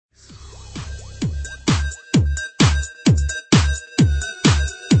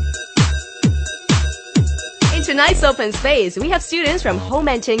tonight's open space, we have students from Ho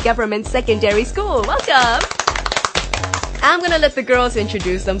Man Tin Government Secondary School. Welcome! I'm gonna let the girls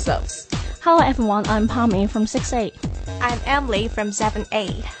introduce themselves. Hello everyone, I'm Pami from 6A. I'm Emily from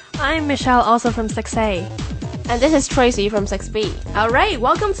 7A. I'm Michelle, also from 6A. And this is Tracy from 6B. Alright,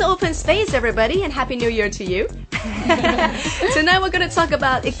 welcome to Open Space, everybody, and Happy New Year to you. Tonight we're going to talk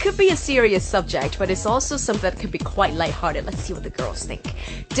about, it could be a serious subject, but it's also something that could be quite lighthearted. Let's see what the girls think.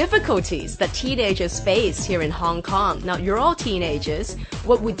 Difficulties that teenagers face here in Hong Kong. Now, you're all teenagers.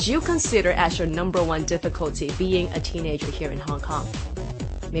 What would you consider as your number one difficulty being a teenager here in Hong Kong?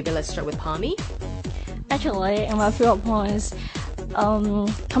 Maybe let's start with Pami. Actually, in my few points,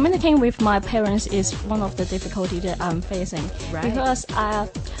 communicating with my parents is one of the difficulties that I'm facing. Right. Because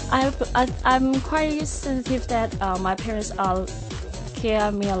I'm quite sensitive that my parents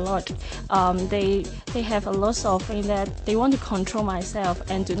care me a lot. They have a lot of things that they want to control myself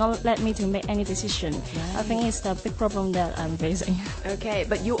and do not let me to make any decision. Right. I think it's the big problem that I'm facing. Okay,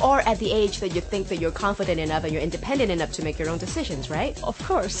 but you are at the age that you think that you're confident enough and you're independent enough to make your own decisions, right? Of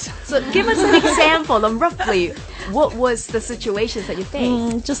course. So give us an example of roughly what was the situations that you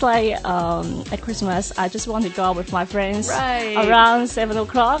faced? Just like at Christmas, I just want to go out with my friends around 7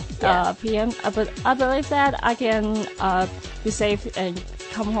 o'clock p.m. But I believe that I can be safe and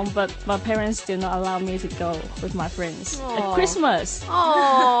come home, but my parents do not allow me to go with my friends at Christmas.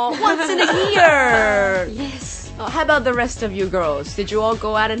 Oh, once in a year. Yes. How about the rest of you girls? Did you all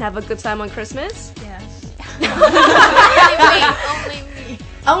go out and have a good time on Christmas? Yes. Only me.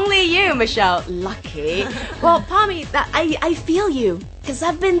 Only you, Michelle. Lucky. Well, Pami, I feel you. Because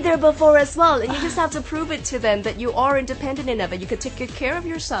I've been there before as well. And you just have to prove it to them that you are independent enough and you can take good care of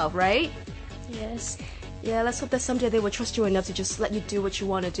yourself, right? Yes. Yeah, let's hope that someday they will trust you enough to just let you do what you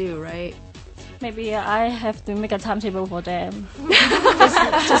want to do, right? Maybe I have to make a timetable for them.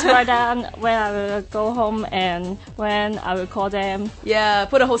 just write down when I will go home and when I will call them. Yeah,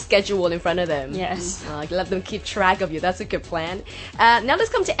 put a whole schedule in front of them. Yes. Let them keep track of you. That's a good plan. Now let's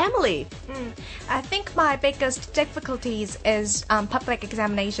come to Emily. I think my biggest difficulties is public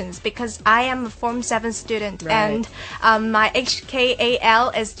examinations because I am a Form 7 student and my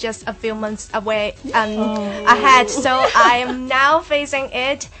HKAL is just a few months away ahead. So I am now facing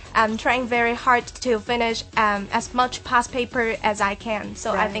it. I'm trying very hard to finish as much past paper as I can.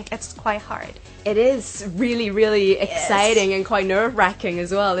 So I think it's quite hard. It is really, really exciting and quite nerve-wracking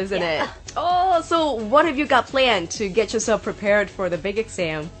as well, isn't it? Oh, so what have you got planned to get yourself prepared for the big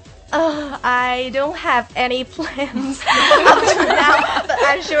exam? I don't have any plans up to now, but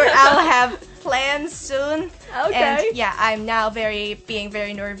I'm sure I'll have plans soon. Okay. And yeah, I'm now being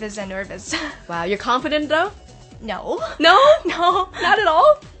very nervous. Wow, you're confident though? No. No? No. Not at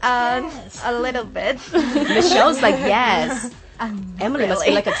all? A little bit. Michelle's like, yes. Emily must be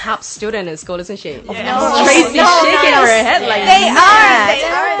Really? like a top student in school, isn't she? No. Tracy's shaking her head like They yes.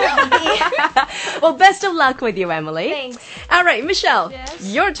 are. Well, best of luck with you, Emily. Thanks. All right, Michelle,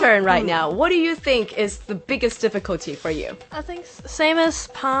 Yes? your turn right now. What do you think is the biggest difficulty for you? I think same as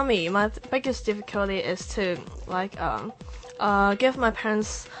Pami. My biggest difficulty is to give my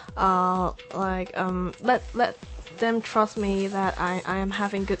parents let them trust me that I am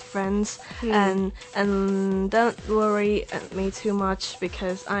having good friends and don't worry at me too much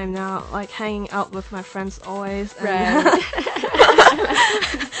because I'm now like hanging out with my friends always.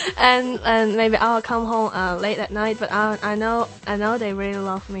 And maybe I'll come home late at night, but I know they really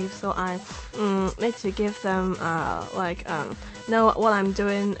love me, so I need to give them know what I'm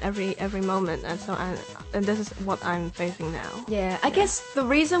doing every moment, and this is what I'm facing now. Yeah, I guess the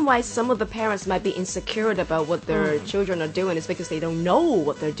reason why some of the parents might be insecure about what their children are doing is because they don't know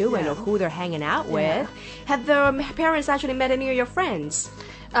what they're doing or who they're hanging out with. Have their parents actually met any of your friends?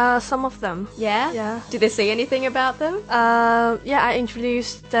 Some of them. Yeah? Yeah. Did they say anything about them? I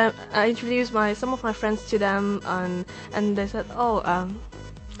introduced some of my friends to them, and they said,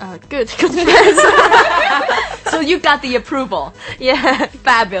 good friends. So you got the approval. Yeah.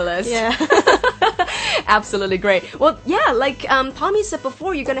 Fabulous. Yeah. Absolutely great. Well, yeah, like Tommy said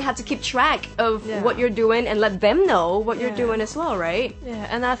before, you're going to have to keep track of what you're doing and let them know what you're doing as well, right? Yeah,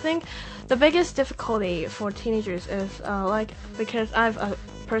 and I think the biggest difficulty for teenagers is because I have a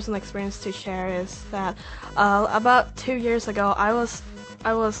personal experience to share is that about 2 years ago I was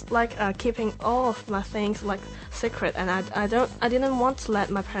keeping all of my things like secret, and I didn't want to let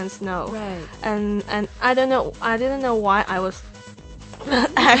my parents know. Right. And I didn't know why I was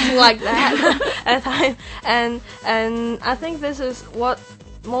acting like that at the time. And I think this is what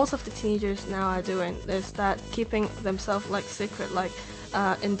most of the teenagers now are doing, is that keeping themselves like secret, like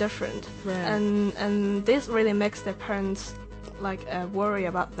indifferent. Right. And this really makes their parents like worry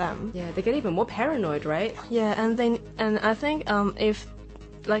about them. Yeah, they get even more paranoid, right? Yeah, and I think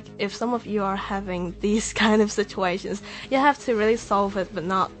if some of you are having these kind of situations, you have to really solve it, but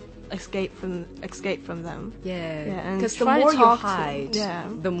not escape from them. Yeah, and because the try to more you talk to- hide, yeah.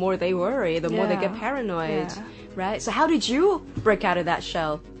 the more they worry, the more they get Yeah. paranoid, Yeah. right? So how did you break out of that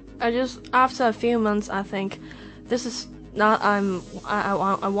shell? After a few months, I think this is not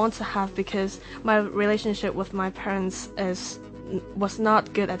I want to have, because my relationship with my parents was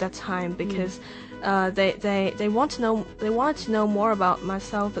not good at that time, because they wanted to know more about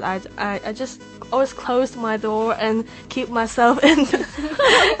myself, but I just always closed my door and keep myself in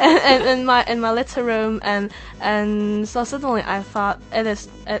in my little room, and so suddenly I thought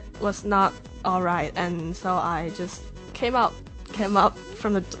it was not all right, and so I just came up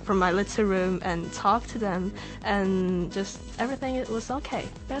from my little room and talked to them, and just everything, it was okay.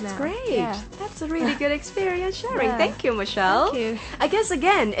 That's now. great. Yeah. That's a really good experience sharing. Yeah. Thank you, Michelle. Thank you. I guess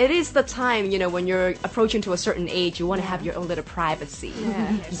again, it is the time, when you're approaching to a certain age, you want to have your own little privacy.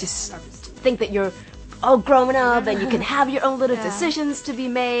 Yeah. You just think that you're all grown up and you can have your own little decisions to be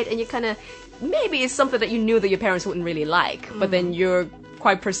made, and you kind of, maybe it's something that you knew that your parents wouldn't really like, but then you're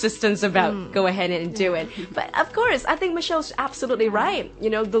quite persistent about go ahead and do it. But of course, I think Michelle's absolutely right.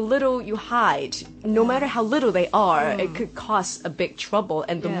 The little you hide, no matter how little they are, it could cause a big trouble.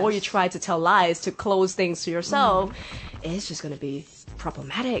 And the more you try to tell lies to close things to yourself, it's just going to be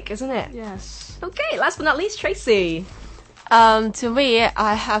problematic, isn't it? Yes. Okay, last but not least, Tracy. To me,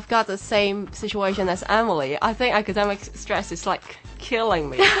 I have got the same situation as Emily. I think academic stress is like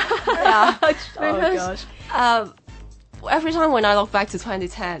killing me. Yeah. Because, every time when I look back to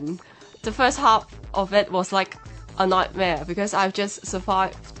 2010, the first half of it was like a nightmare, because I've just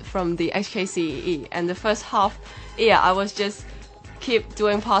survived from the HKCEE, and the first half, I was just keep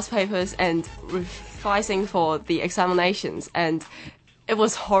doing past papers and revising for the examinations, and it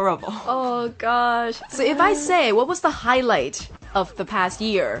was horrible. Oh gosh. So if I say, what was the highlight of the past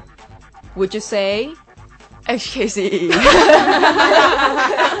year? Would you say HKCEE.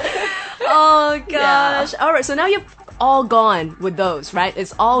 Oh gosh. All right, so now you're all gone with those, right?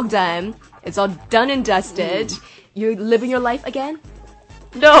 It's all done. It's all done and dusted. You're living your life again?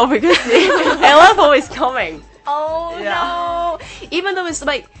 No, because A level is coming. Oh no. Even though it's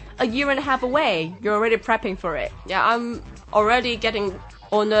like a year and a half away, you're already prepping for it. Yeah, I'm already getting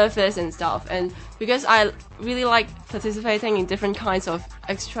all nervous and stuff, and because I really like participating in different kinds of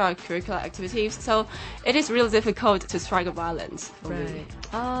extracurricular activities, so it is really difficult to strike a balance for me.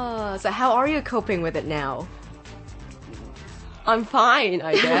 Oh, so how are you coping with it now? I'm fine,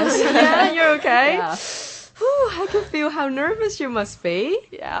 I guess. Yeah, you're okay? Yeah. Whew, I can feel how nervous you must be.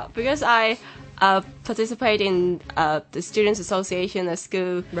 Yeah, because I participate in the Students' Association at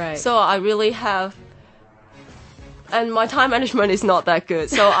school, Right. so I really have, and my time management is not that good,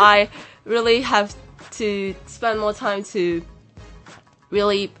 so I really have to spend more time to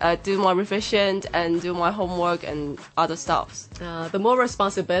really do my revision and do my homework and other stuff. The more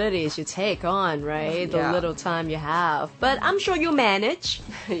responsibilities you take on, right? The Yeah. little time you have. But I'm sure you'll manage.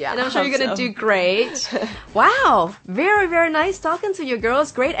 Yeah, And I'm sure I you're going hope to so. do great. Wow. Very, very nice talking to you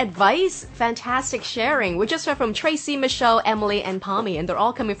girls. Great advice. Fantastic sharing. We just heard from Tracy, Michelle, Emily, and Palmy, and they're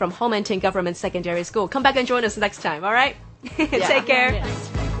all coming from Homenting Government Secondary School. Come back and join us next time, all right? Take care. Yes.